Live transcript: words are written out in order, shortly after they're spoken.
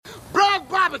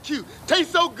barbecue.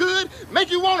 Tastes so good, make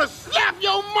you want to slap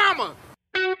your mama.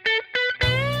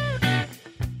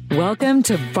 Welcome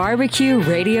to Barbecue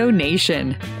Radio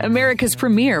Nation, America's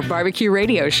premier barbecue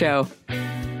radio show.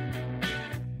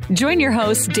 Join your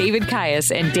hosts, David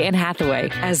Caius and Dan Hathaway,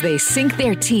 as they sink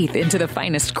their teeth into the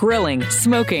finest grilling,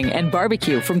 smoking, and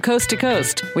barbecue from coast to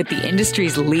coast with the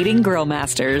industry's leading grill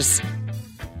masters.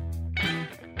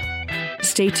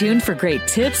 Stay tuned for great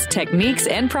tips, techniques,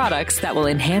 and products that will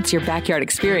enhance your backyard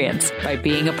experience by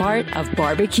being a part of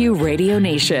Barbecue Radio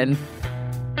Nation.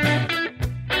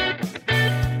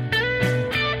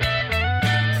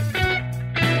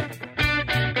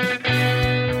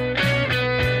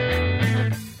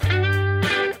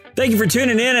 Thank you for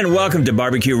tuning in and welcome to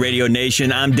Barbecue Radio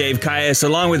Nation. I'm Dave Caius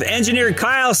along with engineer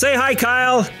Kyle. Say hi,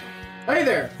 Kyle. Hey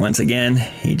there. Once again,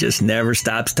 he just never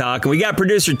stops talking. We got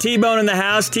producer T-Bone in the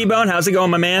house. T-Bone, how's it going,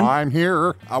 my man? I'm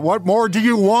here. What more do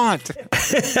you want?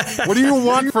 What do you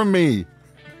want from me?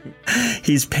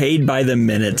 He's paid by the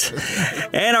minute.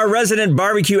 And our resident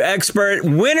barbecue expert,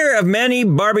 winner of many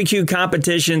barbecue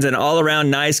competitions and all-around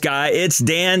nice guy, it's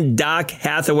Dan Doc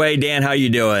Hathaway. Dan, how you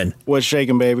doing? What's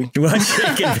shaking, baby? What's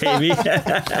shaking, baby?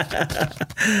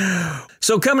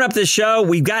 So coming up this show,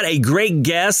 we've got a great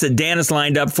guest that Dan has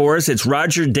lined up for us. It's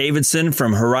Roger Davidson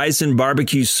from Horizon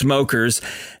Barbecue Smokers.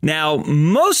 Now,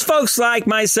 most folks like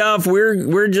myself,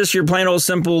 we're just your plain old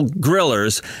simple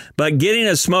grillers, but getting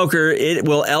a smoker, it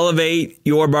will elevate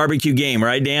your barbecue game,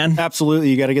 right, Dan?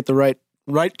 Absolutely. You got to get the right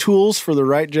tools for the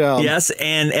right job. Yes,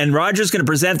 and Roger's going to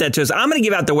present that to us. I'm going to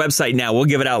give out the website now. We'll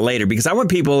give it out later because I want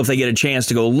people, if they get a chance,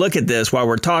 to go look at this while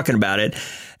we're talking about it.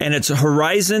 And it's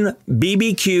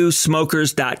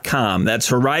HorizonBBQSmokers.com. That's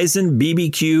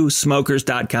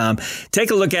HorizonBBQSmokers.com.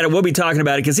 Take a look at it. We'll be talking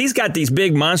about it because he's got these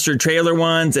big monster trailer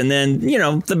ones and then,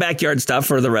 the backyard stuff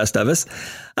for the rest of us.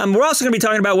 We're also going to be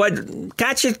talking about what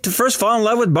got you to first fall in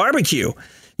love with barbecue.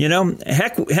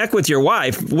 Heck with your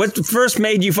wife. What first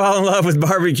made you fall in love with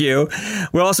barbecue?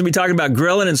 We'll also be talking about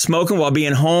grilling and smoking while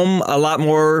being home a lot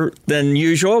more than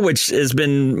usual, which has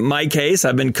been my case.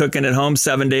 I've been cooking at home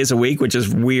 7 days a week, which is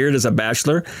weird as a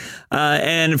bachelor.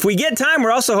 And if we get time, we're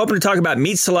also hoping to talk about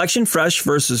meat selection, fresh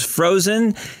versus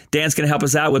frozen. Dan's going to help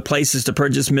us out with places to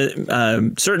purchase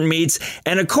certain meats.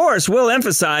 And of course, we'll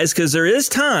emphasize, because there is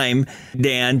time,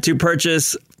 Dan, to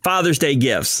purchase Father's Day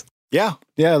gifts. Yeah.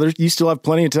 You still have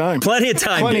plenty of time. Plenty of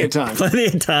time. So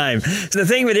the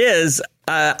thing of it is,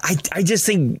 I just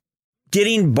think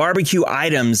getting barbecue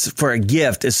items for a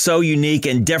gift is so unique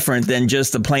and different than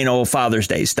just the plain old Father's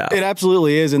Day stuff. It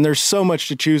absolutely is. And there's so much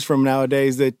to choose from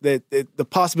nowadays that the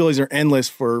possibilities are endless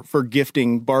for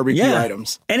gifting barbecue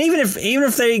items. And even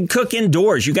if they cook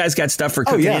indoors, you guys got stuff for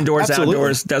cooking indoors, absolutely.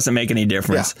 Outdoors, doesn't make any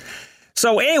difference. Yeah.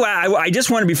 So anyway, I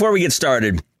just wanted, before we get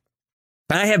started,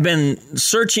 I have been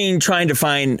trying to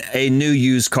find a new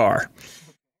used car.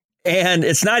 And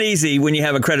it's not easy when you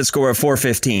have a credit score of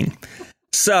 415.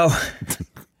 So,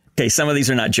 okay, some of these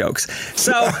are not jokes.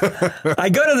 So I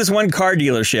go to this one car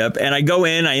dealership and I go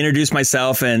in, I introduce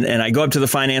myself and I go up to the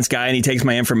finance guy and he takes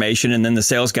my information and then the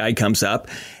sales guy comes up.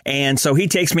 And so he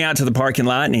takes me out to the parking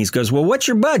lot and he goes, well, what's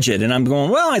your budget? And I'm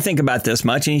going, well, I think about this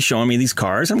much. And he's showing me these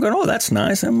cars. I'm going, oh, that's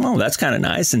nice. Oh, that's kind of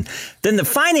nice. And then the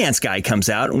finance guy comes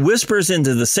out and whispers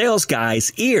into the sales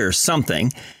guy's ear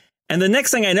something. And the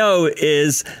next thing I know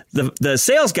is the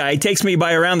sales guy takes me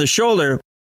by around the shoulder,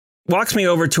 walks me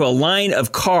over to a line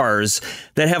of cars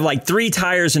that have like 3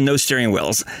 tires and no steering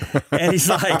wheels. And he's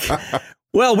like,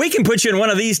 well, we can put you in one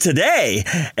of these today.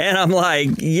 And I'm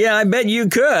like, yeah, I bet you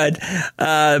could.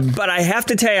 But I have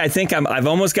to tell you, I think I've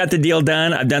almost got the deal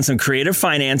done. I've done some creative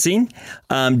financing.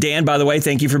 Dan, by the way,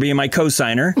 thank you for being my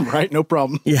co-signer. Right. No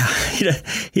problem. Yeah.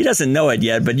 He doesn't know it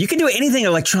yet, but you can do anything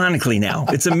electronically now.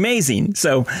 It's amazing.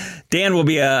 So Dan will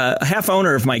be a half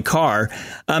owner of my car.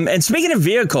 And speaking of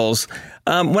vehicles,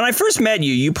 when I first met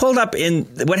you, you pulled up in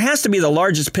what has to be the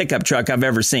largest pickup truck I've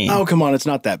ever seen. Oh, come on. It's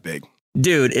not that big.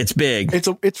 Dude, it's big.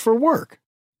 It's for work.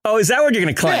 Oh, is that what you're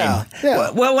going to claim?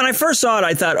 Yeah. Well, when I first saw it,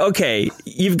 I thought, okay,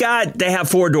 they have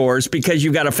 4 doors because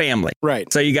you've got a family.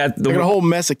 Right. So you got a whole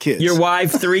mess of kids. Your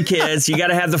wife, 3 kids. You got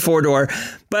to have the 4-door.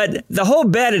 But the whole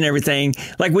bed and everything,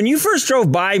 like when you first drove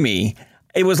by me,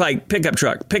 it was like pickup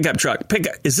truck.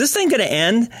 Is this thing going to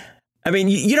end? I mean,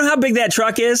 you know how big that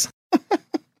truck is?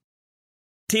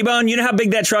 T-Bone, you know how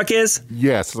big that truck is?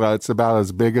 Yes, it's about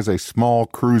as big as a small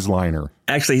cruise liner.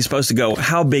 Actually, he's supposed to go,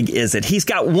 how big is it? He's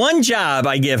got one job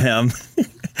I give him.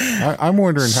 I'm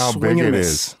wondering how big it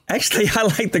is. Actually, I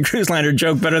like the cruise liner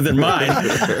joke better than mine.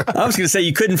 I was going to say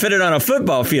you couldn't fit it on a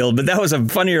football field, but that was a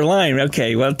funnier line.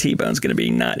 Okay, well, T-Bone's going to be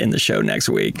not in the show next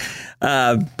week.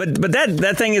 But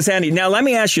that thing is handy. Now, let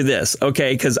me ask you this,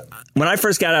 okay? Because when I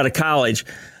first got out of college,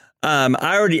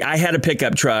 I had a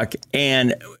pickup truck,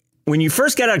 and when you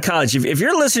first get out of college, if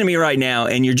you're listening to me right now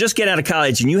and you're just getting out of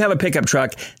college and you have a pickup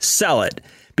truck, sell it,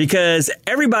 because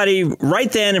everybody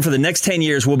right then and for the next 10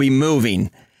 years will be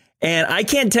moving. And I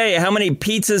can't tell you how many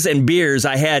pizzas and beers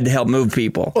I had to help move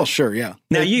people. Well, sure, yeah.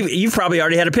 Now you've probably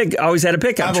already always had a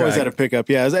pickup truck. I've always had a pickup,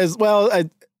 yeah, as well.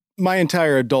 My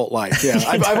entire adult life, yeah.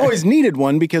 I've always needed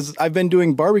one because I've been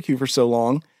doing barbecue for so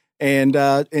long, and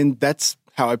that's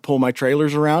how I pull my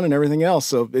trailers around and everything else.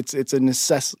 So it's a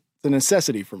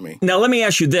necessity for me. Now, let me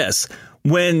ask you this.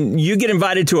 When you get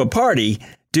invited to a party,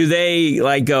 do they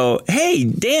like go, hey,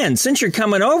 Dan, since you're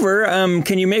coming over,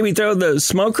 can you maybe throw the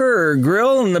smoker or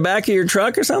grill in the back of your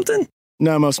truck or something?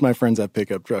 No, most of my friends have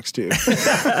pickup trucks too.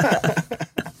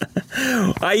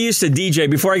 I used to DJ,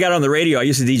 before I got on the radio, I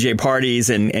used to DJ parties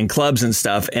and clubs and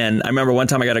stuff. And I remember one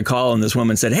time I got a call and this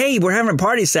woman said, hey, we're having a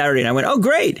party Saturday. And I went, oh,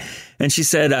 great. And she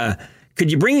said, could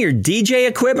you bring your DJ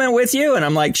equipment with you? And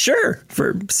I'm like, sure,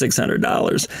 for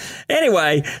 $600.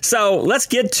 Anyway, so let's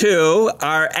get to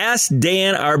our Ask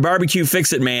Dan, our barbecue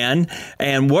fix-it man.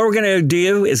 And what we're going to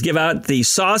do is give out the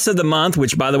sauce of the month,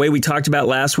 which, by the way, we talked about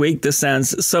last week. This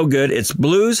sounds so good. It's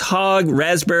Blues Hog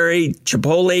Raspberry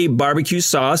Chipotle Barbecue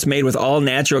Sauce made with all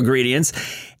natural ingredients.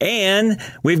 And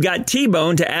we've got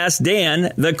T-Bone to ask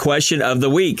Dan the question of the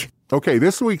week. Okay,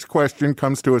 this week's question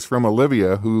comes to us from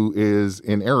Olivia, who is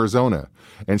in Arizona.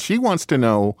 And she wants to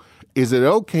know, is it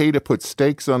okay to put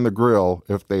steaks on the grill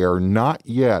if they are not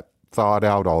yet thawed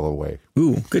out all the way?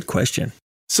 Ooh, good question.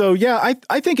 So, yeah,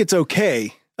 I think it's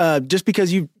okay. Just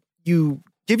because you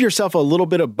give yourself a little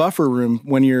bit of buffer room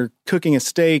when you're cooking a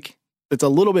steak that's a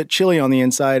little bit chilly on the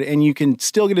inside, and you can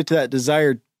still get it to that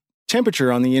desired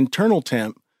temperature on the internal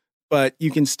temp, but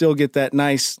you can still get that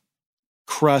nice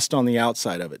crust on the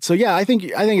outside of it. So yeah, I think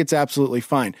it's absolutely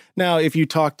fine. Now, if you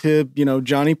talk to,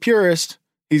 Johnny Purist,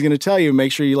 he's going to tell you,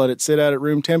 make sure you let it sit out at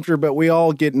room temperature, but we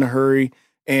all get in a hurry,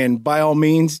 and by all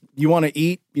means, you want to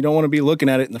eat, you don't want to be looking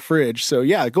at it in the fridge. So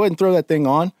yeah, go ahead and throw that thing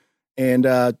on and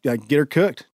get her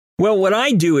cooked. Well, what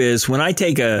I do is when I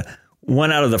take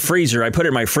one out of the freezer, I put it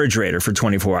in my refrigerator for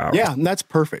 24 hours. Yeah, and that's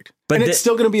perfect. But it's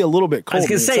still going to be a little bit cold. I was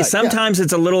going to say, sometimes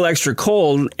it's a little extra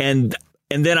cold, and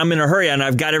then I'm in a hurry and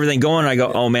I've got everything going. And I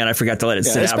go, oh man, I forgot to let it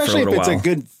sit out for a little while. Especially if it's a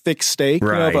good thick steak.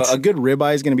 Right. A good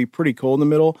ribeye is going to be pretty cold in the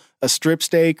middle. A strip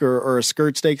steak or a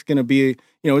skirt steak is going to be,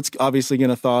 it's obviously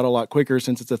going to thaw out a lot quicker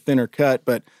since it's a thinner cut.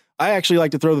 But I actually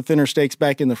like to throw the thinner steaks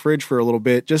back in the fridge for a little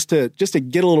bit just to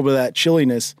get a little bit of that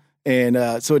chilliness,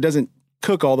 and so it doesn't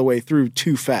cook all the way through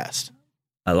too fast.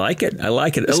 I like it.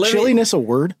 Is chilliness a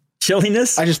word?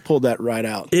 Chilliness? I just pulled that right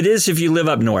out. It is if you live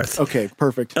up north. Okay,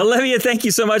 perfect. Olivia, thank you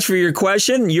so much for your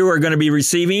question. You are going to be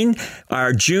receiving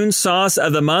our June sauce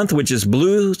of the month, which is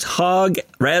Blues Hog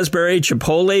Raspberry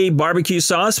Chipotle Barbecue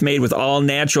Sauce made with all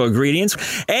natural ingredients.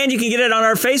 And you can get it on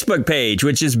our Facebook page,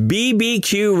 which is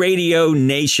BBQ Radio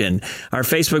Nation. Our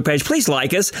Facebook page. Please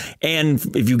like us. And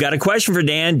if you've got a question for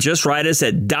Dan, just write us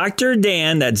at Dr.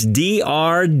 Dan, that's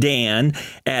Dr. Dan,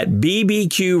 at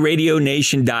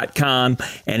bbqradionation.com.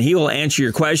 And he will answer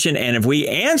your question. And if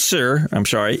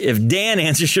Dan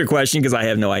answers your question, because I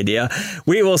have no idea,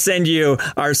 we will send you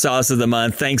our sauce of the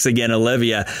month. Thanks again,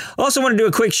 Olivia. Also want to do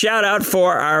a quick shout out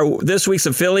for this week's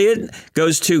affiliate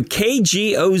goes to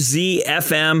KGOZ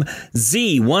FM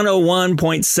Z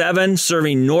 101.7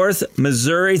 serving North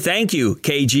Missouri. Thank you,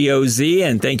 KGOZ,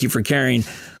 and thank you for carrying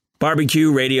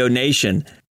Barbecue Radio Nation.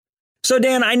 So,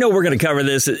 Dan, I know we're going to cover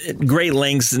this at great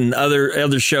lengths and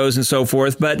other shows and so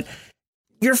forth, but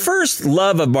your first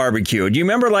love of barbecue, do you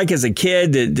remember like as a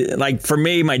kid, like for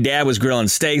me, my dad was grilling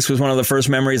steaks was one of the first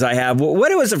memories I have.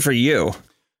 What was it for you?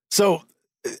 So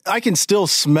I can still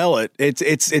smell it.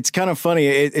 It's kind of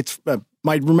funny.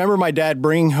 Remember my dad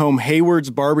bringing home Hayward's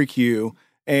barbecue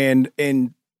and he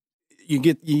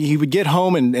would get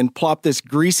home and plop this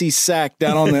greasy sack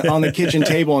down on the kitchen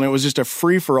table. And it was just a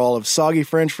free for all of soggy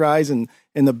French fries and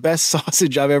the best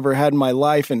sausage I've ever had in my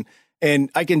life.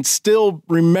 And I can still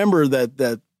remember that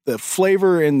the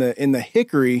flavor in the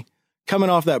hickory coming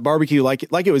off that barbecue like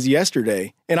it was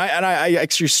yesterday. And I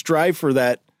actually strive for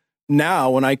that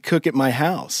now when I cook at my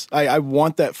house. I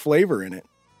want that flavor in it.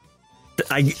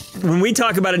 When we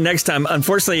talk about it next time,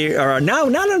 unfortunately, or no,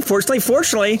 not unfortunately,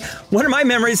 fortunately, one of my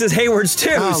memories is Hayward's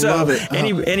too. Oh, so love it.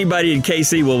 anybody in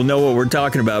KC will know what we're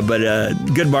talking about. But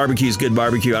good barbecue is good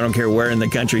barbecue. I don't care where in the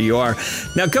country you are.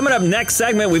 Now, coming up next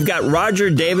segment, we've got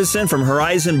Roger Davison from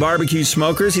Horizon Barbecue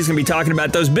Smokers. He's going to be talking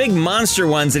about those big monster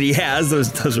ones that he has.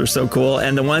 Those are so cool,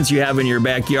 and the ones you have in your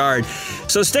backyard.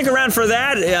 So stick around for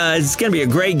that. It's going to be a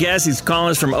great guest. He's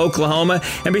calling us from Oklahoma.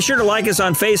 And be sure to like us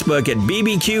on Facebook at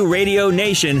BBQ Radio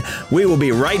Nation. We will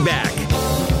be right back.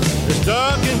 It's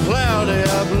dark and cloudy,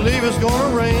 I believe it's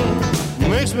gonna rain.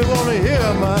 Makes me wanna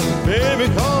hear my baby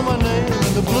call my name.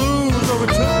 And the blues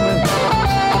overtook me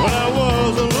when I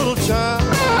was a little child.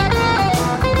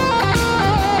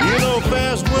 You know,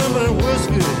 fast women and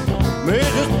whiskey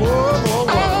made this boy more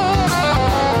wild.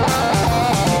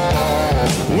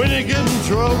 When you get in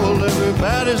trouble,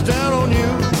 everybody's down on you.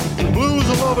 The blues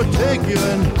will overtake you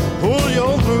and pull you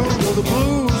on through. Well, the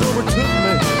blues overtook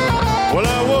me when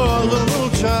I was a little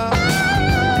child.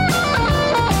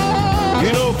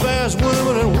 You know, fast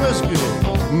women and whiskey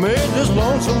made this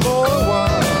lonesome boy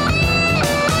wild.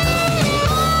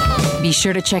 Be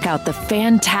sure to check out the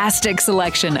fantastic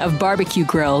selection of barbecue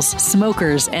grills,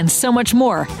 smokers, and so much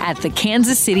more at the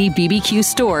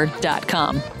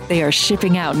KansasCityBBQStore.com. They are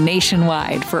shipping out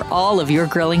nationwide for all of your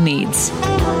grilling needs.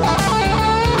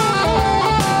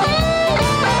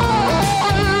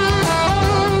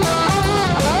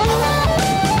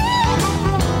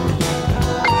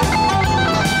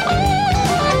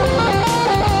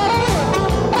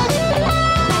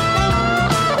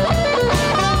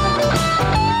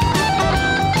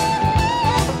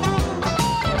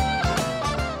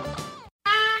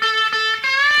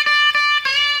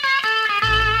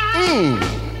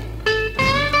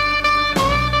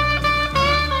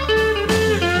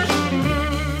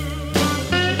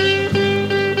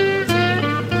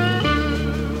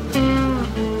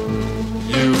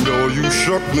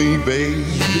 Shook me, baby.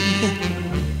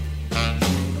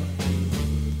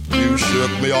 You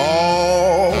shook me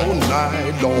all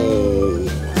night long.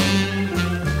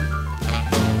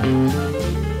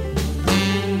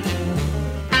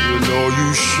 You know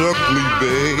you shook me,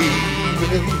 baby.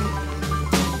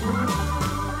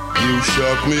 You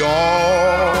shook me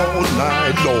all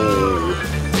night long.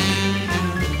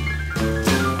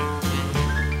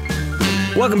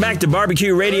 Welcome back to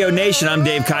Barbecue Radio Nation. I'm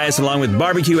Dave Caius, along with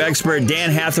barbecue expert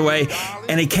Dan Hathaway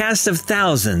and a cast of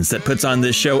thousands that puts on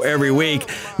this show every week.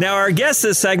 Now, our guest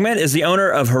this segment is the owner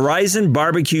of Horizon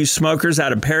Barbecue Smokers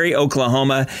out of Perry,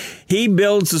 Oklahoma. He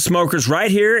builds the smokers right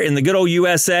here in the good old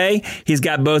USA. He's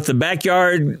got both the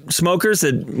backyard smokers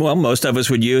that, well, most of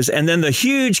us would use, and then the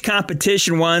huge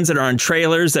competition ones that are on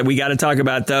trailers that we got to talk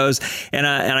about those. And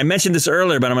I mentioned this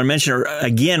earlier, but I'm going to mention it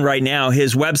again right now.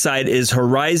 His website is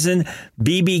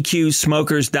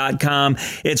HorizonBBQSmokers.com.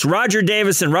 It's Roger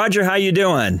Davison. Roger, how you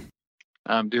doing?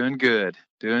 I'm doing good.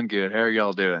 Doing good. How are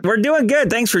y'all doing? We're doing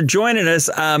good. Thanks for joining us.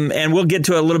 And we'll get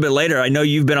to it a little bit later. I know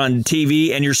you've been on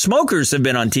TV, and your smokers have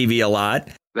been on TV a lot.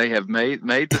 They have made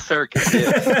the circuit.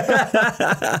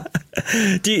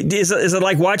 Yes. Is it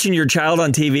like watching your child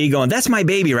on TV going, that's my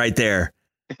baby right there?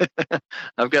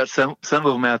 I've got some of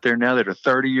them out there now that are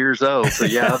 30 years old. So,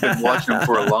 yeah, I've been watching them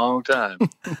for a long time.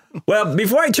 Well,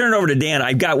 before I turn it over to Dan,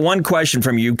 I've got one question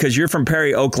from you because you're from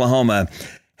Perry, Oklahoma.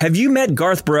 Have you met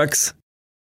Garth Brooks?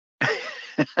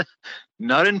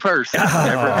 Not in person.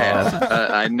 Never have.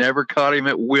 I never caught him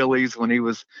at Willie's when he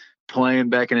was playing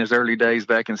back in his early days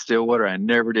back in Stillwater. I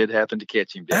never did happen to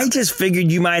catch him down I just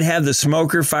figured you might have the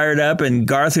smoker fired up and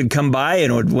Garth would come by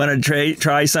and would want to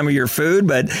try some of your food,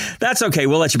 but that's okay.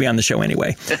 We'll let you be on the show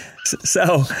anyway.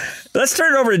 So let's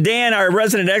turn it over to Dan, our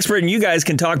resident expert, and you guys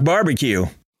can talk barbecue.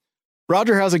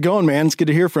 Roger, how's it going, man? It's good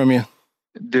to hear from you.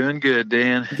 Doing good,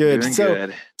 Dan. Good. Doing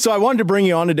good. So I wanted to bring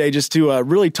you on today just to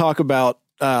really talk about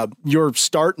your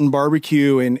start in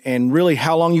barbecue and really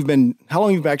how long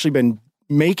you've actually been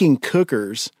making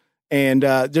cookers and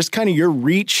just kind of your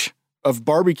reach of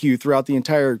barbecue throughout the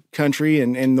entire country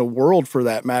and the world for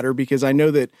that matter, because I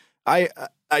know that I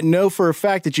know for a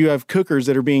fact that you have cookers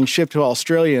that are being shipped to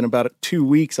Australia in about 2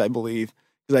 weeks, I believe.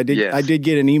 I did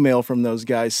get an email from those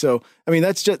guys. So, I mean,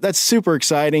 that's super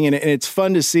exciting. And it's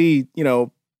fun to see,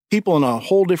 people in a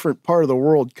whole different part of the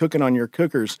world cooking on your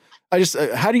cookers.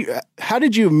 How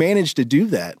did you manage to do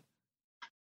that?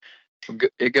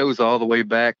 It goes all the way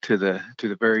back to the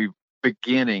very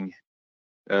beginning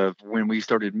of when we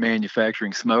started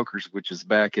manufacturing smokers, which is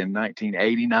back in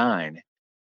 1989.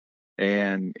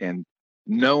 And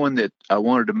knowing that I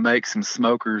wanted to make some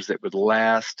smokers that would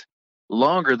last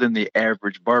longer than the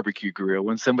average barbecue grill.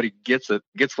 When somebody gets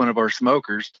one of our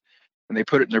smokers and they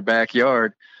put it in their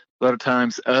backyard, a lot of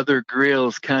times other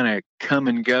grills kind of come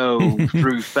and go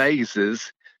through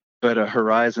phases, but a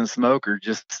Horizon smoker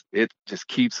just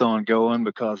keeps on going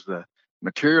because the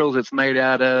materials it's made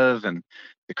out of and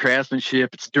the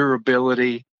craftsmanship, its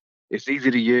durability, it's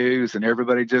easy to use, and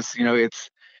everybody just,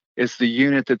 it's the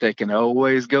unit that they can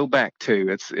always go back to.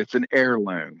 It's an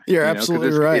heirloom. You're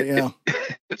absolutely right.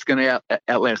 It's going to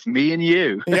outlast me and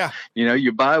you. Yeah.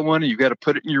 You buy one and you got to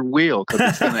put it in your wheel because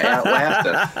it's going to outlast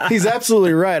us. He's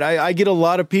absolutely right. I get a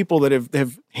lot of people that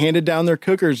have handed down their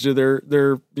cookers to their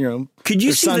Could you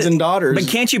their see sons and daughters. But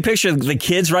can't you picture the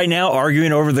kids right now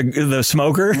arguing over the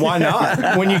smoker? Why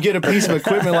not? When you get a piece of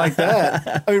equipment like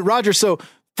that. I mean, Roger, so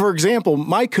for example,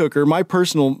 my cooker, my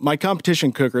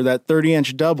competition cooker, that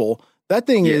 30-inch double, that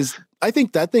thing I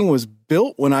think that thing was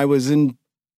built when I was in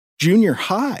junior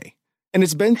high, and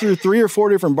it's been through 3 or 4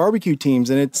 different barbecue teams,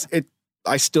 and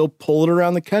I still pull it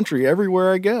around the country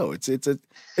everywhere I go. It's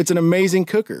an amazing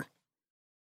cooker.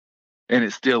 And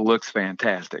it still looks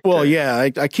fantastic. Well, yeah,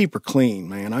 I keep her clean,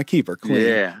 man. I keep her clean.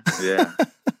 Yeah.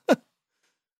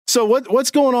 So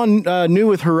what's going on new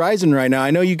with Horizon right now?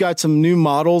 I know you got some new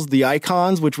models, the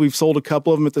Icons, which we've sold a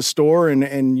couple of them at the store,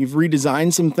 and you've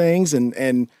redesigned some things.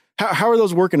 And how are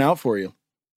those working out for you?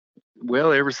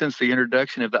 Well, ever since the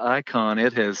introduction of the Icon,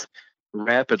 it has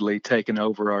rapidly taken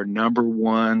over our number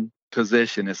one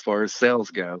position as far as sales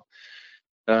go.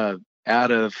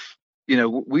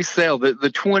 We sell the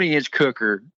 20-inch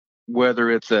cooker, whether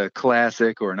it's a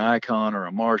Classic or an Icon or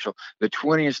a Marshall, the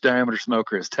 20-inch diameter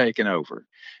smoker has taken over.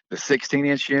 The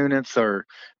 16-inch units are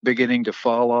beginning to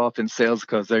fall off in sales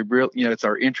because it's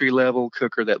our entry-level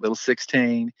cooker, that little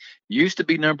 16. Used to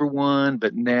be number one,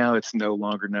 but now it's no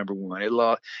longer number one. It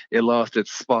lost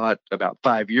its spot about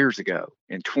 5 years ago.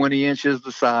 And 20 inches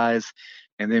the size.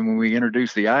 And then when we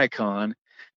introduced the Icon,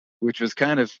 which was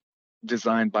kind of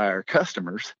designed by our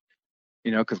customers,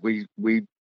 because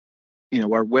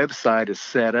our website is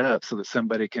set up so that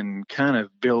somebody can kind of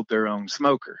build their own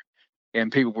smoker. And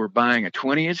people were buying a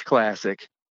 20-inch Classic,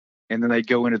 and then they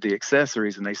go into the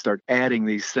accessories and they start adding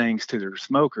these things to their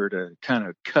smoker to kind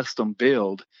of custom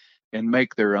build and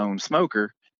make their own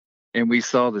smoker. And we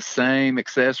saw the same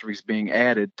accessories being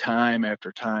added time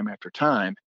after time after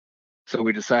time. So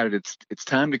we decided it's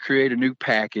time to create a new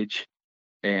package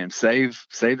and save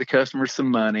the customers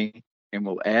some money. And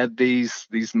we'll add these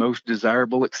most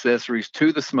desirable accessories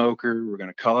to the smoker. We're going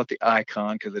to call it the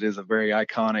Icon because it is a very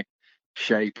iconic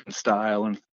shape and style,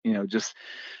 and just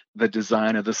the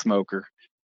design of the smoker.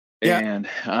 Yeah. And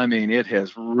I mean, it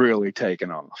has really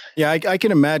taken off. Yeah, I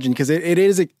can imagine, because it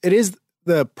is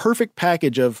the perfect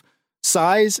package of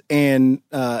size and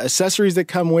accessories that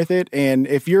come with it. And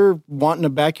if you're wanting a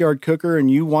backyard cooker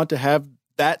and you want to have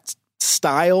that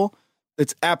style,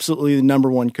 it's absolutely the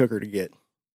number one cooker to get.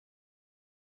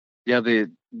 Yeah,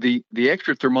 the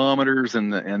extra thermometers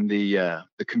and the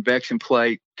convection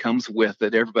plate comes with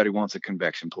it. Everybody wants a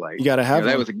convection plate. You got to have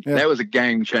that was a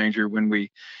game changer when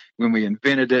we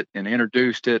invented it and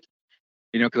introduced it.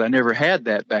 Because I never had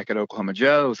that back at Oklahoma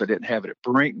Joe's. I didn't have it at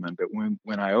Brinkman. But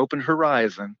when I opened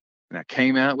Horizon and I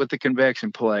came out with the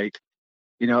convection plate,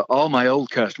 all my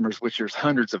old customers, which there's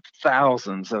hundreds of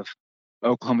thousands of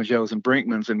Oklahoma Joe's and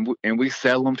Brinkman's, and we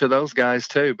sell them to those guys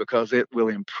too, because it will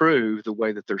improve the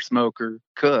way that their smoker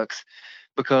cooks,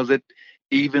 because it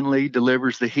evenly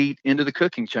delivers the heat into the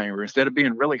cooking chamber. Instead of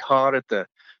being really hot at the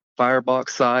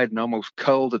firebox side and almost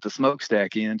cold at the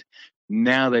smokestack end,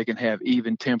 now they can have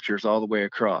even temperatures all the way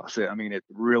across. I mean, it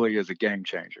really is a game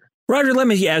changer. Roger, let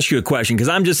me ask you a question, because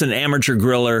I'm just an amateur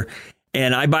griller,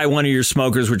 and I buy one of your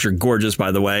smokers, which are gorgeous,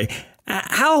 by the way.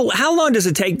 How long does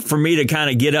it take for me to kind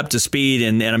of get up to speed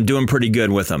and I'm doing pretty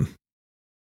good with them?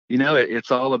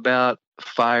 It's all about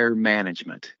fire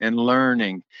management and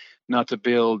learning not to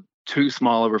build too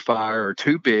small of a fire or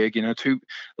too big. A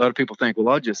lot of people think, well,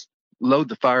 I'll just load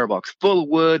the firebox full of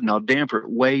wood and I'll damper it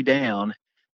way down,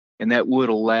 and that wood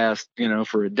will last,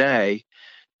 for a day.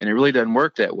 And it really doesn't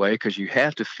work that way, because you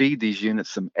have to feed these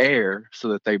units some air so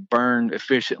that they burn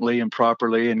efficiently and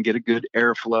properly and get a good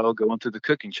airflow going through the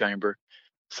cooking chamber.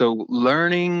 So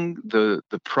learning the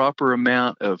proper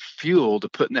amount of fuel to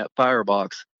put in that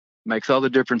firebox makes all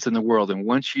the difference in the world. And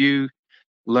once you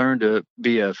learn to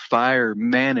be a fire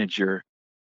manager,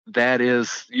 that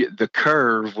is, the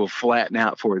curve will flatten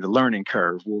out for you. The learning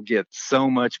curve will get so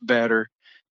much better.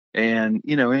 And,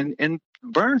 and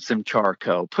burn some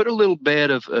charcoal. Put a little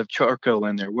bed of charcoal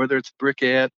in there, whether it's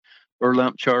briquette or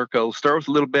lump charcoal. Start with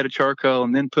a little bed of charcoal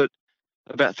and then put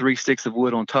about 3 sticks of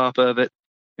wood on top of it,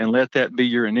 and let that be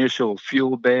your initial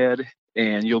fuel bed.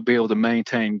 And you'll be able to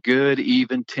maintain good,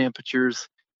 even temperatures,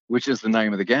 which is the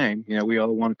name of the game. We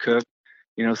all want to cook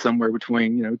somewhere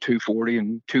between, 240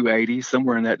 and 280,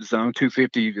 somewhere in that zone.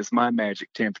 250 is my magic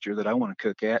temperature that I want to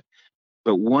cook at.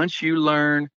 But once you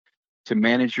learn to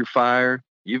manage your fire,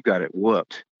 you've got it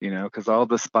whooped, because all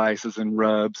the spices and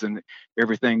rubs and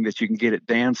everything that you can get at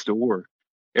Dan's store,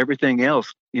 everything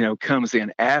else, comes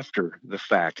in after the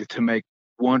fact to make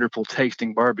wonderful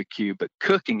tasting barbecue. But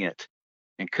cooking it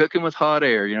and cooking with hot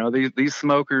air, these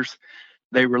smokers,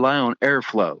 they rely on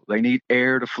airflow. They need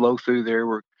air to flow through there.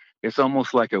 It's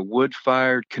almost like a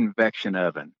wood-fired convection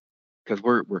oven, because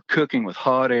we're cooking with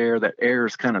hot air. That air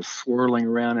is kind of swirling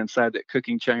around inside that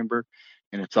cooking chamber,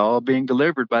 and it's all being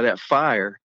delivered by that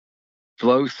fire,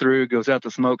 flows through, goes out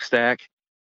the smokestack,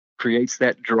 creates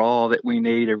that draw that we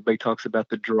need. Everybody talks about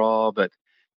the draw, but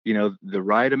the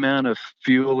right amount of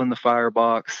fuel in the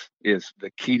firebox is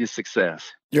the key to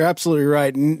success. You're absolutely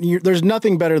right. And there's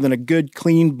nothing better than a good,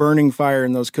 clean, burning fire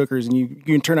in those cookers, and you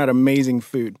can turn out amazing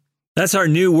food. That's our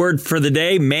new word for the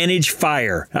day: manage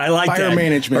fire. I like that. Fire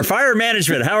management. Or fire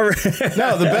management, however.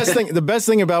 No, the best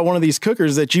thing about one of these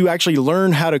cookers is that you actually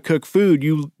learn how to cook food.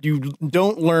 You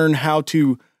don't learn how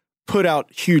to put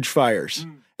out huge fires.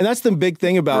 And that's the big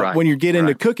thing about when you get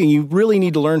into cooking, you really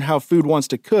need to learn how food wants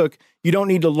to cook. You don't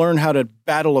need to learn how to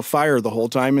battle a fire the whole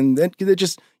time, and then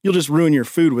you'll just ruin your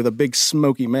food with a big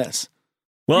smoky mess.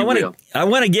 Well, I want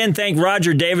to again thank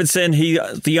Roger Davidson. He's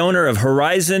the owner of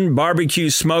Horizon Barbecue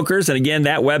Smokers. And again,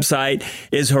 that website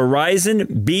is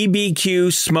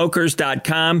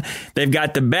horizonbbqsmokers.com. They've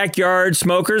got the backyard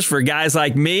smokers for guys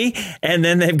like me. And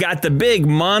then they've got the big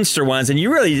monster ones. And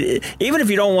you really, even if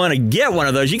you don't want to get one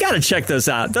of those, you got to check those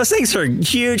out. Those things are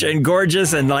huge and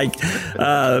gorgeous and like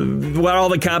what all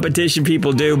the competition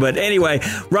people do. But anyway,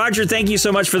 Roger, thank you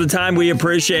so much for the time. We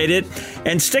appreciate it.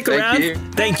 And stick around.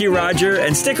 Thank you, Roger.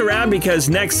 And stick around, because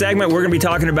next segment we're going to be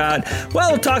talking about,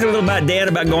 talking a little about Dan,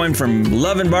 about going from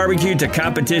loving barbecue to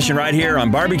competition right here on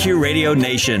Barbecue Radio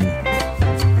Nation.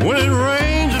 When it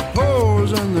rains, it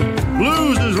pours, and the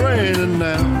blues is raining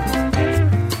now.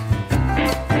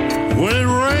 When it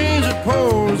rains, it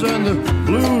pours, and the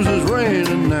blues is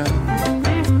raining now.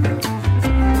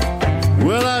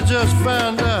 Well, I just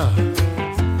found out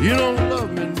you don't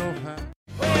love me no how.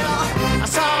 Well, I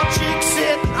saw a chick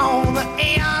sitting on the end.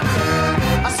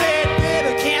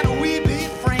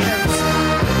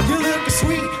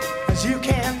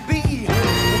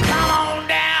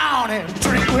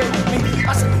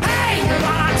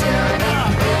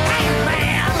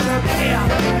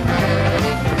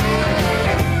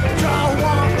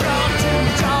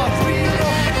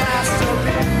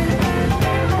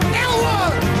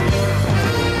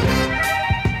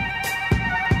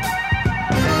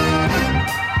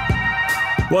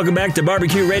 Welcome back to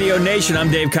Barbecue Radio Nation. I'm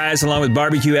Dave Kias, along with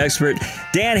barbecue expert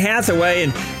Dan Hathaway.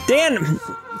 And Dan,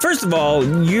 first of all,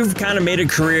 you've kind of made a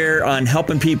career on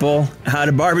helping people how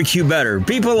to barbecue better.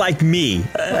 People like me.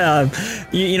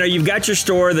 You've got your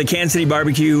store, the Kansas City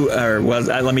Barbecue,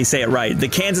 let me say it right, the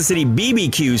Kansas City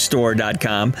BBQ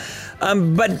store.com.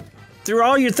 But through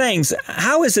all your things,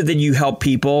 how is it that you help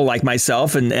people like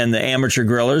myself and the amateur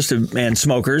grillers and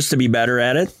smokers to be better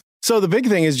at it? So the big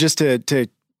thing is just to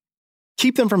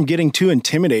keep them from getting too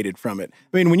intimidated from it.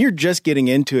 I mean, when you're just getting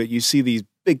into it, you see these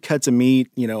big cuts of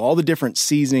meat, all the different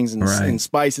seasonings and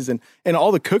spices and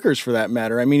all the cookers for that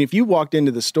matter. I mean, if you walked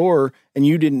into the store and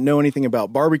you didn't know anything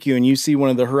about barbecue and you see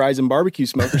one of the Horizon barbecue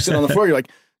smokers sitting on the floor, you're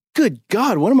like, good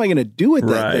God, what am I going to do with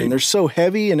that thing? They're so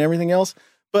heavy and everything else.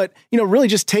 But, really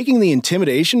just taking the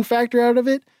intimidation factor out of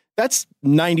it, that's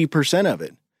 90% of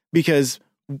it. Because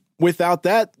without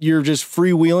that, you're just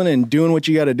freewheeling and doing what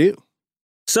you got to do.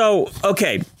 So,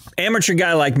 okay, amateur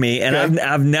guy like me, and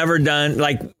I've never done,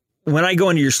 like, when I go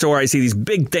into your store, I see these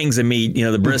big things of meat,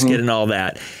 the brisket and all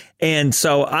that. And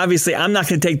so, obviously, I'm not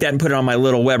going to take that and put it on my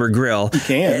little Weber grill. You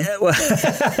can.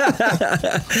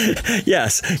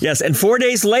 Yes. And 4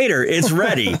 days later, it's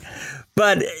ready.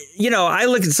 But, I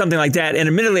look at something like that and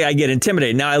admittedly I get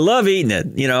intimidated. Now, I love eating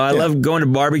it. I love going to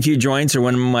barbecue joints, or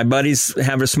when my buddies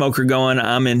have a smoker going,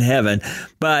 I'm in heaven.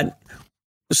 But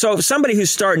so somebody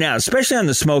who's starting out, especially on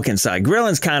the smoking side,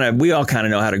 grilling's we all kind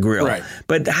of know how to grill. Right.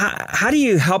 But how do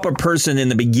you help a person in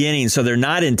the beginning so they're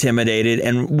not intimidated?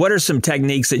 And what are some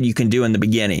techniques that you can do in the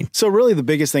beginning? So really the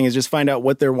biggest thing is just find out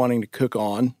what they're wanting to cook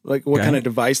on, like what kind of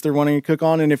device they're wanting to cook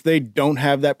on. And if they don't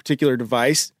have that particular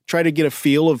device, try to get a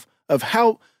feel of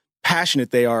how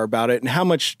passionate they are about it and how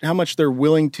much they're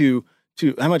willing to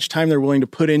how much time they're willing to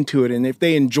put into it. And if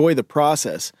they enjoy the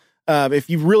process. If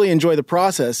you really enjoy the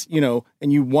process, and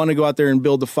you want to go out there and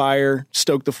build the fire,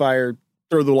 stoke the fire,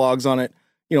 throw the logs on it,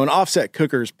 an offset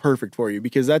cooker is perfect for you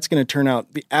because that's going to turn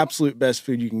out the absolute best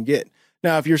food you can get.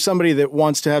 Now, if you're somebody that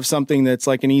wants to have something that's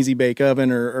like an easy bake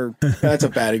oven or that's a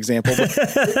bad example, but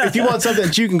if you want something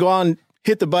that you can go on,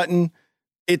 hit the button,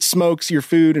 it smokes your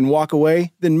food and walk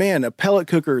away, then man, a pellet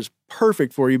cooker is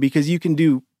perfect for you because you can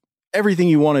do everything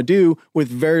you want to do with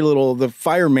very little of the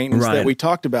fire maintenance that we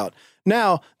talked about.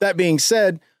 Now, that being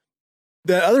said,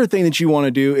 the other thing that you want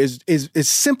to do is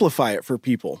simplify it for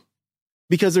people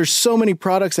because there's so many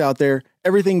products out there.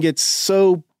 Everything gets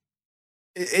so,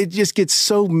 it just gets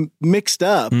so mixed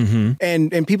up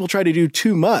and people try to do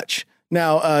too much.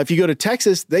 Now, if you go to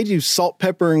Texas, they do salt,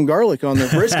 pepper, and garlic on their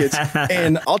briskets.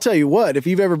 And I'll tell you what, if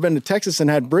you've ever been to Texas and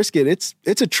had brisket,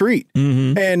 it's a treat.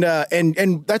 And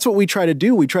that's what we try to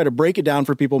do. We try to break it down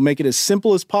for people, make it as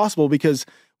simple as possible, because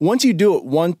once you do it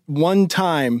one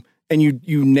time and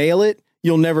you nail it,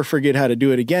 you'll never forget how to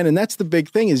do it again. And that's the big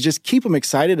thing, is just keep them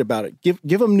excited about it.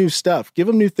 Give them new stuff, give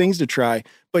them new things to try,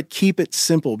 but keep it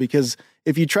simple, because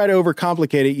if you try to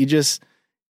overcomplicate it,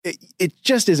 it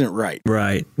just isn't right.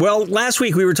 Right. Well, last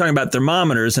week we were talking about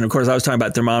thermometers, and of course I was talking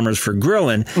about thermometers for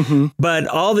grilling, but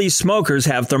all these smokers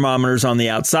have thermometers on the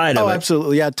outside of it. Oh,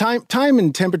 absolutely. Yeah. Time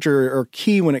and temperature are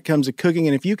key when it comes to cooking.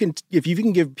 And if you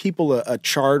can give people a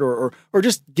chart or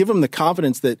just give them the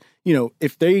confidence that, you know,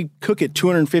 if they cook at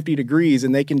 250 degrees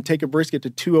and they can take a brisket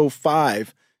to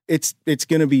 205, it's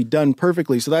going to be done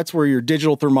perfectly. So that's where your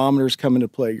digital thermometers come into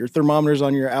play. Your thermometers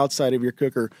on your outside of your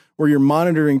cooker, where you're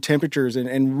monitoring temperatures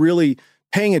and really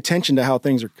paying attention to how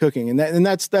things are cooking. And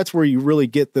that's where you really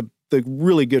get the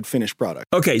really good finished product.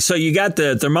 Okay, so you got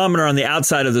the thermometer on the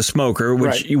outside of the smoker,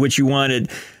 which you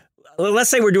wanted. Let's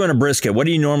say we're doing a brisket. What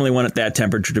do you normally want at that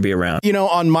temperature to be around? You know,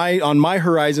 on my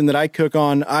horizon that I cook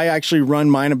on, I actually run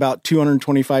mine about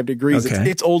 225 degrees. Okay.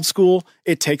 It's old school.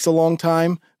 It takes a long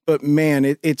time. But man,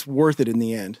 it's worth it in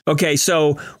the end. Okay,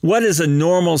 so what is a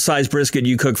normal size brisket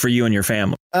you cook for you and your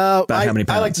family? About how many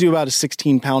pounds? I like to do about a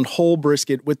 16-pound whole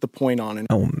brisket with the point on it.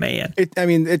 Oh man!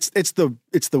 It's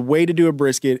the way to do a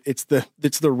brisket. It's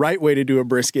the right way to do a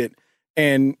brisket,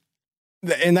 and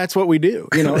that's what we do.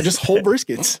 You know, just whole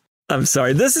briskets. I'm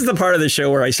sorry. This is the part of the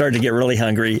show where I start to get really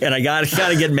hungry, and I got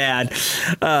to get mad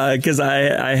because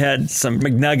I had some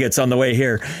McNuggets on the way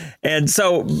here. And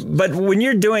so, but when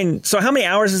you're doing, so how many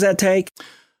hours does that take?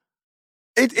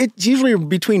 It's usually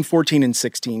between 14 and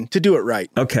 16 to do it right.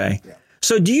 Okay. Yeah.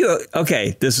 So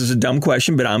this is a dumb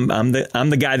question, but I'm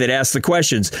the guy that asks the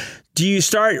questions. Do you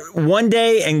start one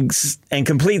day and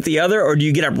complete the other, or do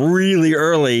you get up really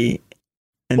early?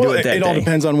 It all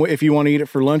depends on if you want to eat it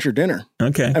for lunch or dinner.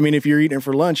 Okay. I mean, if you're eating it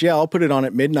for lunch, I'll put it on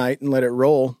at midnight and let it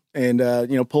roll and,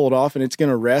 pull it off, and it's going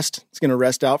to rest. It's going to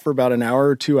rest out for about an hour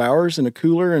or 2 hours in a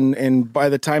cooler. And by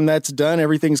the time that's done,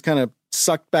 everything's kind of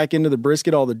sucked back into the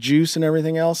brisket, all the juice and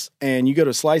everything else. And you go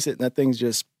to slice it and that thing's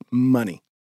just money.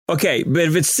 Okay. But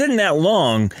if it's sitting that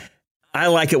long, I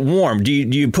like it warm. Do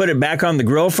you put it back on the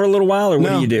grill for a little while, or what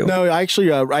do you do? No, actually,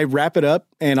 I wrap it up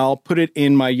and I'll put it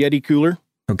in my Yeti cooler.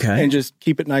 Okay. And just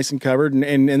keep it nice and covered,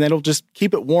 and that'll just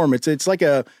keep it warm. It's like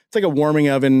a warming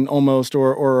oven almost,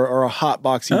 or a hot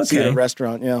box you'd see at a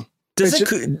restaurant. Yeah.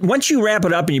 Once you wrap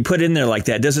it up and you put it in there like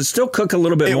that, does it still cook a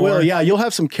little bit more? It will. Yeah, you'll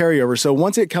have some carryover. So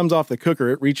once it comes off the cooker,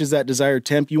 it reaches that desired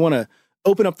temp. You want to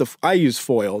open up I use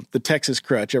foil, the Texas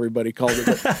crutch, everybody calls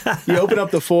it. But you open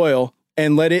up the foil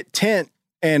and let it tent.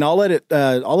 And I'll let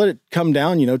it come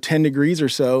down, 10 degrees or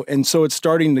so, and so it's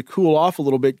starting to cool off a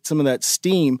little bit. Some of that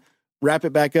steam. Wrap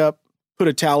it back up, put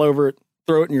a towel over it,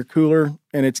 throw it in your cooler,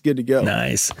 and it's good to go.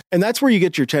 Nice. And that's where you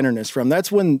get your tenderness from.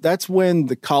 That's when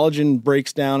the collagen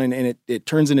breaks down and it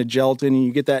turns into gelatin, and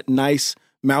you get that nice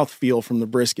mouthfeel from the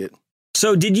brisket.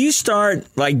 So did you start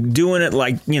doing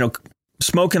it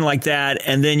smoking like that,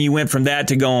 and then you went from that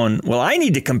to going, well, I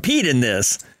need to compete in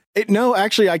this? No,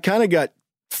 actually, I kind of got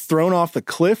thrown off the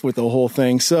cliff with the whole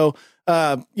thing. So,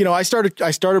 I started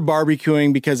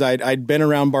barbecuing because I'd been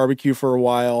around barbecue for a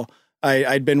while.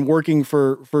 I'd been working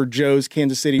for Joe's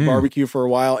Kansas City Barbecue for a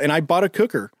while, and I bought a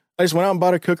cooker. I just went out and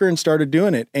bought a cooker and started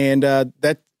doing it. And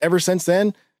that ever since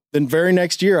then, the very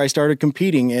next year I started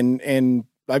competing, and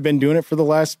I've been doing it for the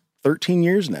last 13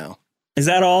 years now. Is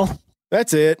that all?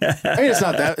 That's it. I mean, it's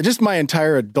not that, just my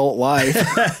entire adult life.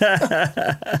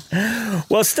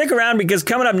 Well, stick around, because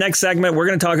coming up next segment, we're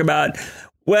going to talk about,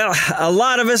 well, a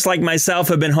lot of us, like myself,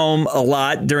 have been home a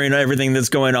lot during everything that's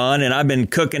going on, and I've been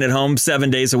cooking at home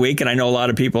 7 days a week, and I know a lot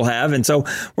of people have. And so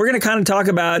we're going to kind of talk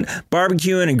about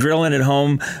barbecuing and grilling at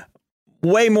home,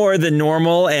 way more than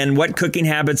normal and what cooking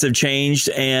habits have changed.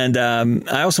 And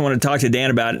I also want to talk to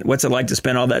Dan about what's it like to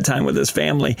spend all that time with his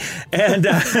family. And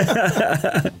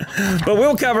but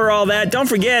we'll cover all that. Don't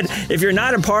forget, if you're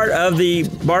not a part of the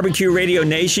Barbecue Radio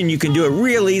Nation, you can do it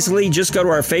real easily. Just go to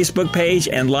our Facebook page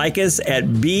and like us at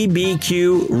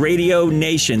BBQ Radio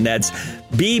Nation. That's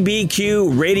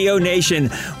BBQ Radio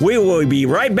Nation. We will be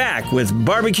right back with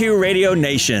Barbecue Radio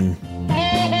Nation.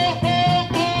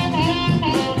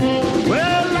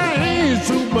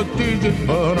 Superstitious,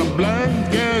 but a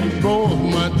blind cat goes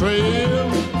my trail.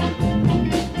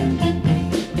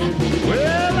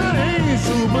 Well, I ain't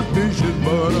superstitious,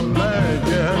 but a blind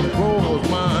cat goes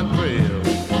my trail.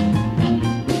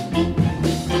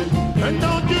 And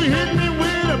don't you hit me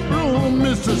with a broom,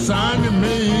 Mr. Sign, you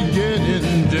may get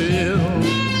in jail.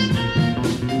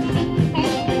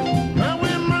 Now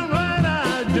when my right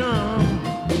eye jump,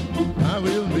 I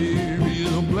will be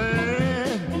real glad.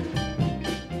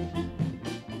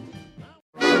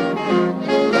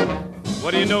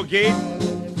 What do you know, Gabe?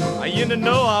 Are you in the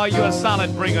know or are you a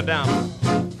solid bringer down?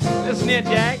 Listen here,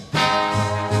 Jack.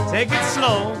 Take it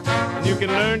slow and you can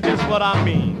learn just what I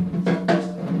mean.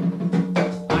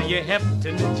 Are you hep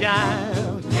to the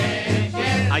jive?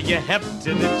 Are you hep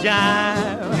to the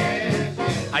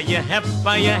jive? Are you hep,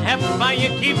 are you hep, are you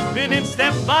keeping in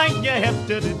step? Are you hep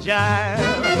to the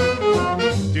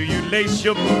jive? Do you lace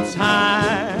your boots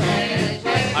high?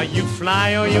 Are you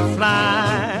fly or you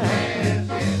fly?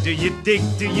 Do you dig,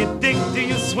 do you dig, do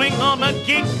you swing on a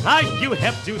gig? Are you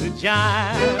hep to the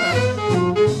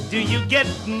jive? Do you get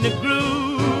in the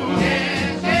groove?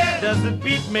 Does the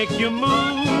beat make you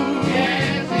move?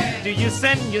 Do you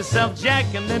send yourself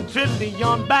jack and then trill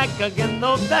on back again,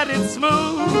 know that it's smooth?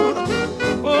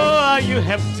 Oh, are you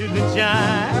hep to the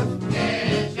jive?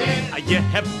 Are you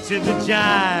hep to the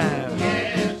jive?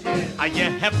 Are you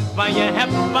hep, are you hep,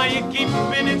 are you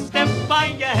keeping in step? Are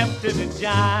you hep to the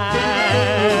jive?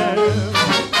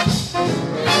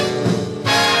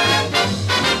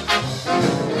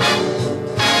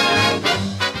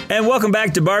 And welcome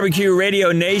back to Barbecue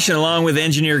Radio Nation, along with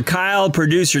engineer Kyle,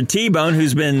 producer T-Bone,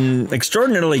 who's been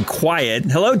extraordinarily quiet.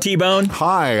 Hello, T-Bone.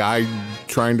 Hi, I'm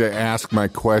trying to ask my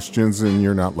questions and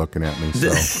you're not looking at me, so...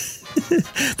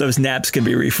 Those naps can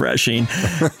be refreshing.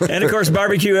 And, of course,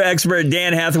 barbecue expert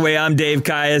Dan Hathaway. I'm Dave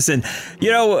Caius. And,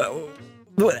 you know,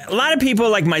 a lot of people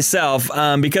like myself,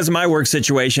 because of my work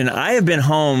situation, I have been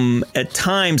home at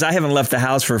times. I haven't left the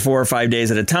house for 4 or 5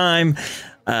 days at a time.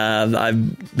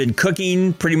 I've been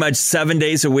cooking pretty much 7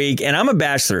 days a week, and I'm a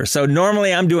bachelor. So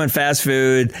normally I'm doing fast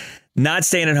food, not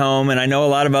staying at home. And I know a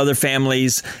lot of other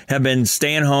families have been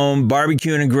staying home,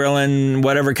 barbecuing and grilling,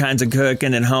 whatever kinds of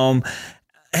cooking at home.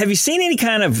 Have you seen any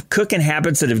kind of cooking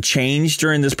habits that have changed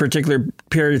during this particular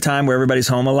period of time where everybody's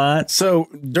home a lot? So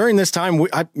during this time,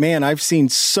 I've seen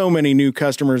so many new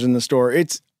customers in the store.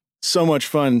 It's so much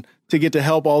fun to get to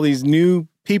help all these new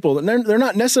people. And they're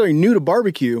not necessarily new to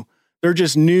barbecue. They're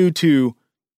just new to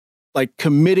like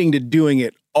committing to doing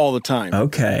it all the time.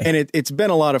 Okay. And it's been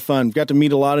a lot of fun. Got to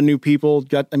meet a lot of new people.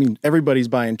 Everybody's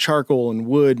buying charcoal and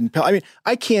wood and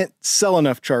I can't sell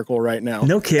enough charcoal right now.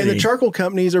 No kidding. And the charcoal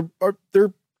companies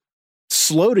they're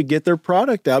slow to get their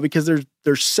product out because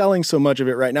they're selling so much of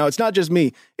it right now. It's not just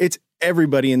me. It's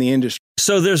everybody in the industry.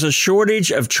 So there's a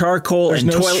shortage of charcoal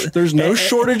There's no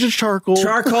shortage of charcoal.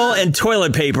 Charcoal and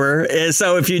toilet paper.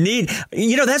 So if you need,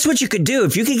 that's what you could do.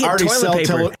 If you could get toilet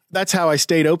paper. That's how I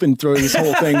stayed open through this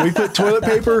whole thing. We put toilet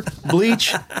paper,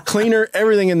 bleach, cleaner,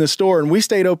 everything in the store, and we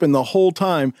stayed open the whole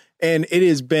time. And it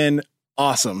has been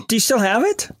awesome. Do you still have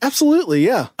it? Absolutely,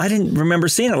 yeah. I didn't remember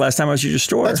seeing it last time I was at your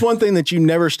store. That's one thing that you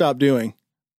never stop doing.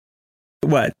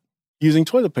 What? Using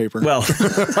toilet paper. Well,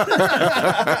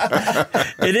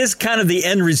 it is kind of the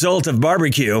end result of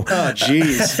barbecue. Oh,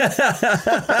 jeez.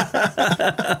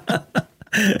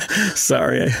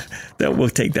 Sorry, we'll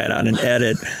take that out and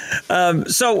edit.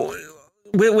 So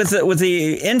with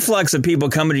the influx of people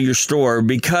coming to your store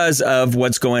because of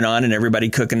what's going on and everybody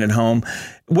cooking at home,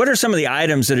 what are some of the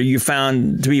items that you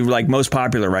found to be like most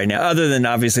popular right now, other than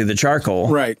obviously the charcoal?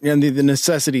 Right. And the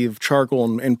necessity of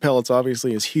charcoal and pellets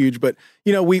obviously is huge. But,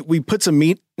 we put some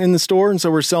meat in the store. And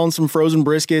so we're selling some frozen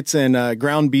briskets and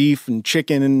ground beef and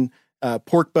chicken and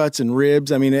pork butts and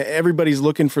ribs. I mean, everybody's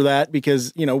looking for that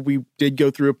because, we did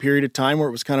go through a period of time where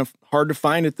it was kind of hard to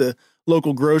find at the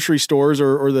local grocery stores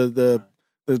or the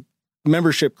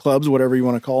membership clubs, whatever you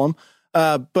want to call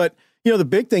them. But the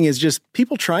big thing is just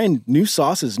people trying new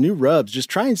sauces, new rubs, just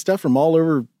trying stuff from all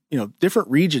over, different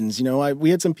regions. We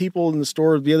had some people in the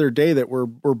store the other day that were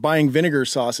buying vinegar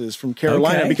sauces from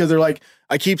Carolina because they're like,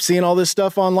 I keep seeing all this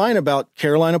stuff online about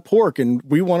Carolina pork and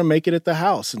we want to make it at the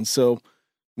house. And so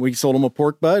we sold them a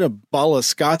pork butt, a bottle of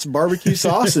Scott's barbecue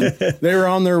sauce, and they were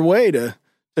on their way to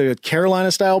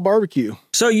Carolina style barbecue.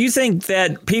 So you think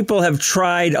that people have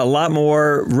tried a lot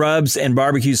more rubs and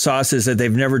barbecue sauces that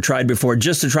they've never tried before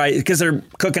just to try because they're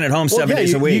cooking at home 7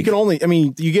 days a week? You can only, I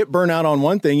mean, you get burnt out on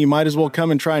one thing, you might as well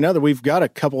come and try another. We've got a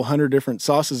couple hundred different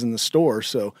sauces in the store,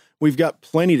 so we've got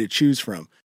plenty to choose from.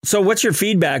 So what's your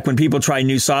feedback when people try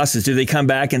new sauces? Do they come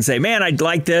back and say, "Man, I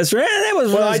like this"? Or, that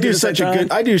was well. I do such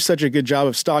a good job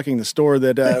of stocking the store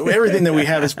that everything that we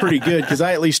have is pretty good because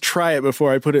I at least try it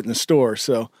before I put it in the store.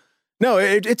 So, no,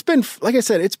 it's been, like I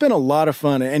said, it's been a lot of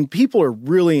fun, and people are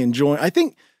really enjoying. I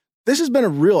think this has been a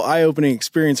real eye-opening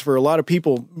experience for a lot of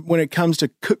people when it comes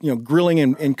to grilling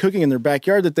and cooking in their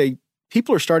backyard. That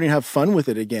people are starting to have fun with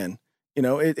it again.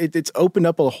 It's opened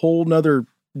up a whole nother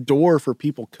door for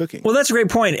people cooking. Well, that's a great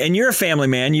point. And you're a family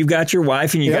man. You've got your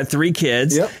wife and you've got 3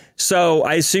 kids. Yep. So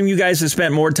I assume you guys have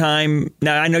spent more time.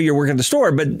 Now, I know you're working at the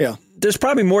store, but there's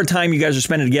probably more time you guys are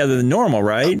spending together than normal,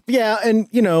 right? Yeah. And,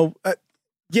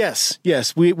 yes,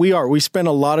 we are. We spend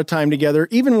a lot of time together.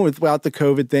 Even without the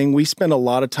COVID thing, we spend a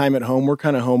lot of time at home. We're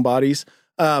kind of homebodies.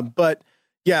 But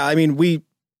yeah, I mean, we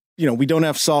don't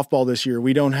have softball this year.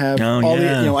 We don't have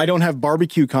I don't have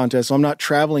barbecue contests. So I'm not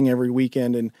traveling every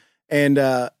weekend. And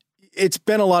it's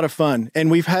been a lot of fun,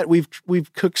 and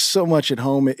we've cooked so much at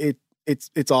home.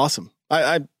 It's awesome.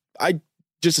 I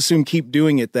just assume keep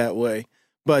doing it that way.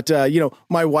 But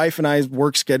my wife and I's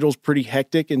work schedule's pretty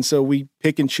hectic, and so we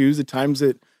pick and choose the times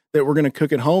that we're going to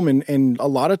cook at home. And a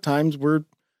lot of times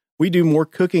we do more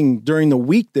cooking during the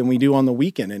week than we do on the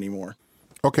weekend anymore.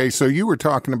 Okay, so you were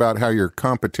talking about how your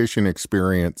competition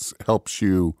experience helps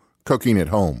you cooking at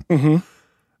home. Mm-hmm.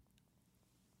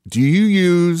 Do you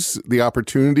use the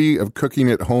opportunity of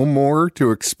cooking at home more to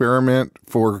experiment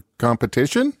for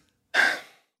competition?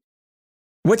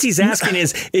 What he's asking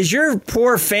is your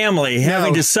poor family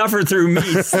having to suffer through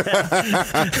meats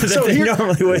that they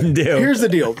normally wouldn't do? Here's the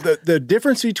deal. The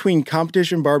difference between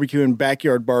competition barbecue and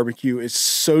backyard barbecue is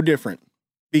so different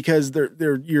because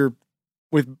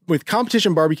with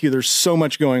competition barbecue, there's so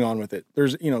much going on with it.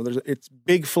 It's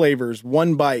big flavors,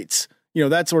 one bites,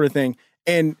 that sort of thing.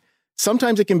 And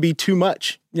sometimes it can be too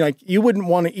much. Like you wouldn't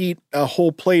want to eat a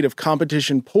whole plate of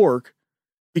competition pork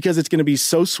because it's going to be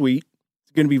so sweet.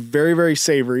 It's going to be very, very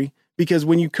savory because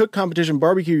when you cook competition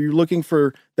barbecue, you're looking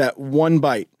for that one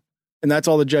bite and that's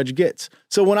all the judge gets.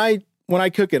 So when I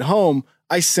cook at home,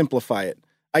 I simplify it.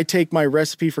 I take my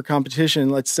recipe for competition,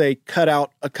 let's say cut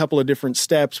out a couple of different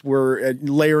steps where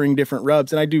layering different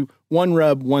rubs, and I do one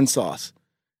rub, one sauce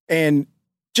and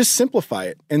just simplify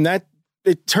it. And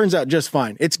it turns out just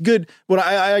fine. It's good. What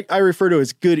I refer to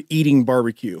as good eating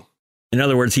barbecue. In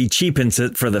other words, he cheapens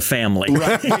it for the family.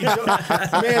 Right.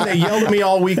 Man, they yelled at me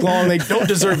all week long. They don't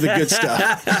deserve the good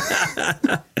stuff.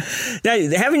 Now,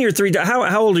 having your 3,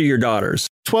 how old are your daughters?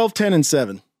 12, 10, and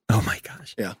 7. Oh my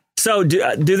gosh. Yeah. So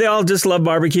do they all just love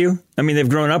barbecue? I mean, they've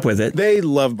grown up with it. They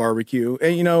love barbecue.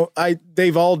 And,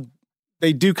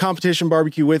 they do competition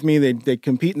barbecue with me. They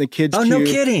compete in the kids' Oh, queue. no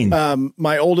kidding.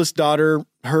 My oldest daughter,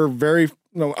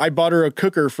 I bought her a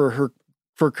cooker for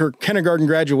her kindergarten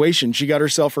graduation. She got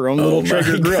herself her own little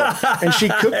Traeger grill and she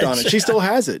cooked on it. She still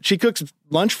has it. She cooks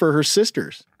lunch for her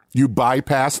sisters. You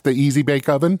bypass the Easy Bake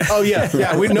Oven? Oh,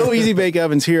 yeah. We have no Easy Bake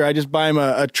Ovens here. I just buy him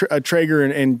a Traeger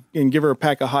and give her a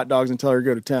pack of hot dogs and tell her to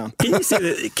go to town. Can you see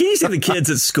the kids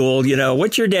at school?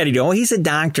 What's your daddy do? Oh, he's a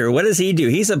doctor. What does he do?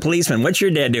 He's a policeman. What's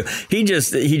your dad do? He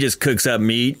just cooks up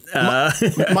meat.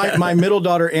 My middle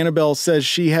daughter, Annabelle, says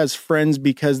she has friends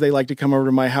because they like to come over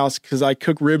to my house because I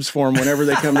cook ribs for them whenever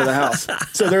they come to the house.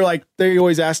 So they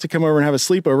always ask to come over and have a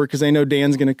sleepover because they know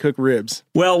Dan's going to cook ribs.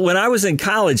 Well, when I was in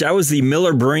college, I was the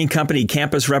Miller Brewing Company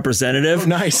campus representative. Oh,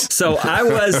 nice. So I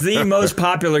was the most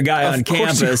popular guy on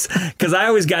campus because I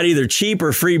always got either cheap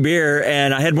or free beer,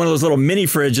 and I had one of those little mini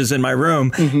fridges in my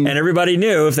room, and everybody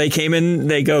knew if they came in,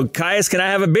 they go, "Caius, can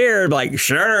I have a beer?" I'm like,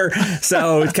 sure.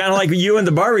 So it's kind of like you and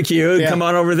the barbecue. Yeah. Come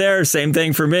on over there. Same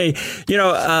thing for me.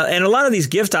 And a lot of these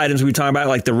gift items we talk about,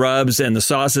 like the rubs and the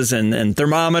sauces and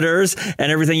thermometers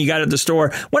and everything you got at the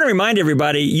store. I want to remind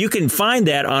everybody, you can find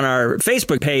that on our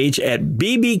Facebook page at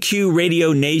BBQ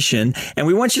Radio Nation. And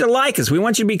we want you to like us. We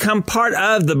want you to become part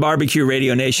of the Barbecue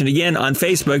Radio Nation. Again, on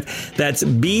Facebook, that's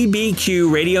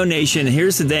BBQ Radio Nation. And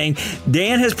here's the thing.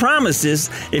 Dan has promised us,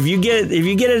 if you get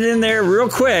it in there real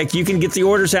quick, you can get the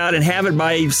orders out and have it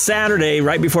by Saturday,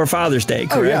 right before Father's Day,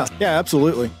 correct? Oh, yeah. Yeah,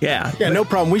 absolutely. Yeah. Yeah, no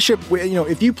problem. We ship,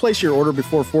 if you place your order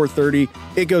before 4:30,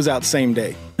 it goes out same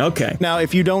day. Okay. Now,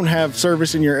 if you don't have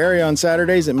service in your area on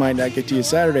Saturdays, it might not get to you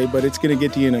Saturday, but it's going to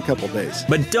get to you in a couple days.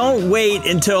 But don't wait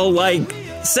until like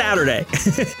Saturday.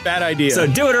 Bad idea. So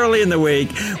do it early in the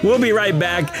week. We'll be right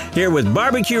back here with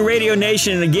Barbecue Radio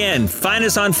Nation. And again, find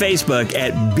us on Facebook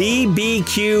at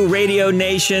BBQ Radio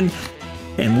Nation.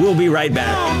 And we'll be right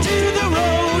back.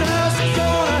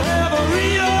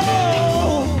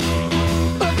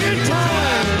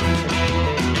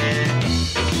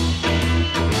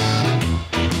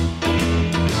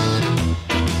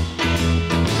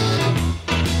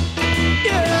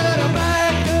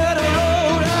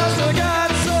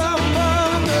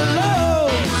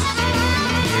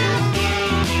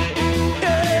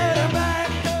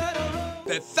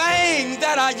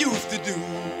 That I used to do,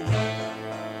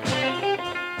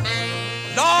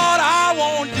 Lord, I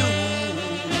won't do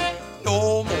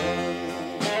no more.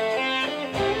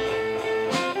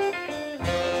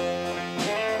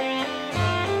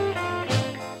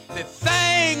 The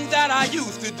things that I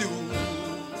used to do,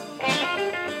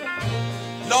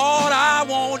 Lord, I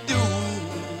won't do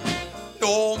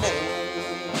no more.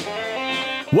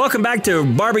 Welcome back to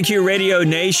Barbecue Radio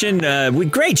Nation.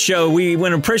 Great show. We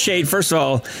want to appreciate, first of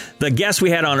all, the guest we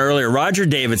had on earlier, Roger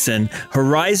Davidson,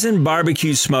 Horizon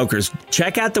Barbecue Smokers.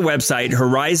 Check out the website,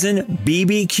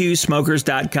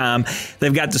 horizonbbqsmokers.com.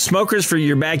 They've got the smokers for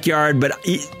your backyard, but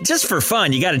just for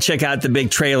fun, you got to check out the big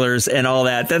trailers and all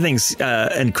that. That thing's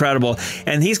incredible.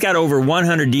 And he's got over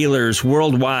 100 dealers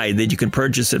worldwide that you can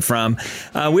purchase it from.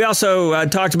 We also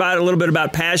talked about a little bit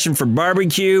about passion for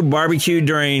barbecue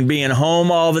during being home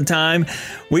all the time.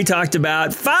 We talked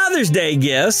about Father's Day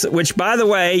gifts, which, by the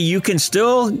way, you can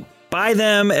still buy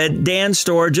them at Dan's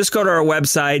store. Just go to our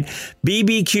website,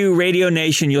 BBQ Radio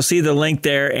Nation. You'll see the link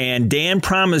there. And Dan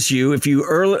promised you, if you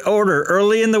order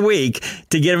early in the week,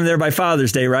 to get them there by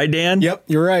Father's Day. Right, Dan? Yep,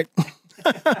 you're right.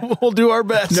 We'll do our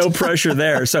best. No pressure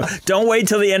there. So don't wait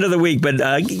till the end of the week, but,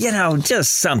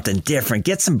 just something different.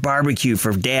 Get some barbecue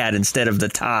for Dad instead of the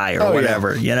Thai or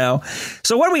whatever,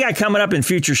 So what do we got coming up in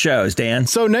future shows, Dan?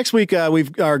 So next week,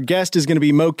 our guest is going to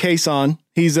be Mo Cason.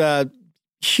 He's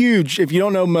huge. If you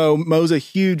don't know Mo's a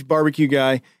huge barbecue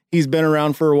guy. He's been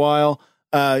around for a while.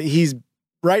 He's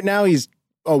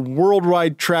a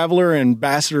worldwide traveler and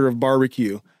ambassador of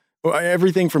barbecue.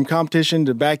 Everything from competition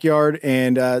to backyard,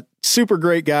 and super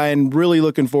great guy, and really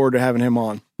looking forward to having him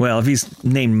on. Well, if he's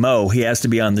named Mo, he has to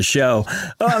be on the show.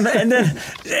 And then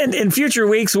in future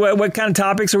weeks, what kind of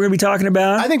topics are we going to be talking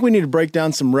about? I think we need to break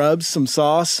down some rubs, some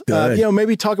sauce.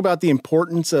 Maybe talk about the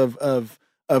importance of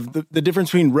the difference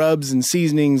between rubs and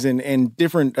seasonings and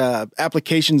different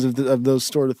applications of those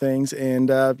sort of things. And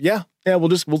we'll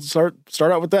start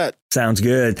out with that. Sounds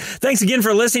good. Thanks again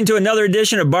for listening to another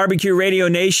edition of Barbecue Radio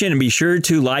Nation, and be sure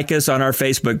to like us on our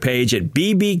Facebook page at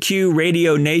BBQ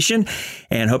Radio Nation,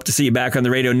 and hope to see you back on the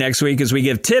radio next week as we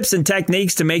give tips and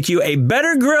techniques to make you a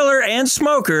better griller and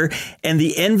smoker and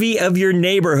the envy of your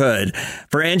neighborhood.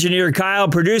 For engineer Kyle,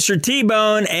 producer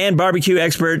T-Bone, and barbecue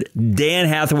expert Dan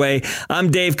Hathaway,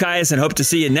 I'm Dave Caius, and hope to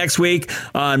see you next week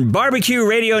on Barbecue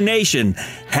Radio Nation.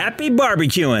 Happy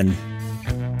barbecuing.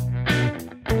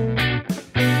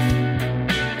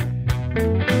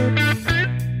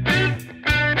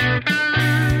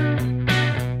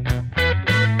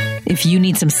 If you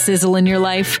need some sizzle in your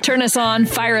life, turn us on,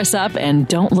 fire us up, and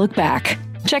don't look back.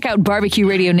 Check out Barbecue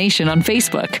Radio Nation on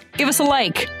Facebook. Give us a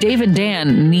like. Dave and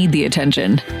Dan need the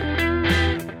attention.